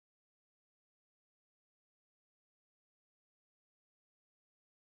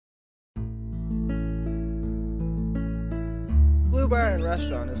Bar and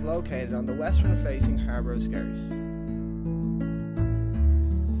Restaurant is located on the western-facing harbour of Skerries.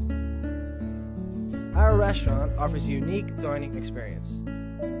 Our restaurant offers a unique dining experience.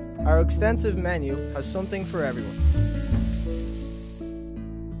 Our extensive menu has something for everyone.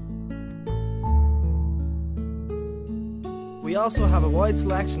 We also have a wide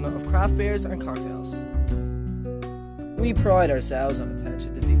selection of craft beers and cocktails. We pride ourselves on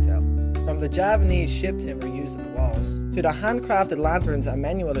attention to detail. From the Javanese ship timber used in the walls, to the handcrafted lanterns and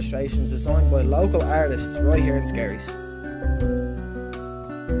menu illustrations designed by local artists right here in Skerries.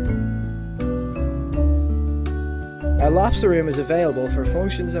 Our lobster room is available for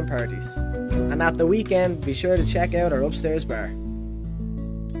functions and parties. And at the weekend, be sure to check out our upstairs bar.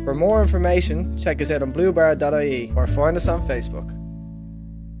 For more information, check us out on bluebar.ie or find us on Facebook.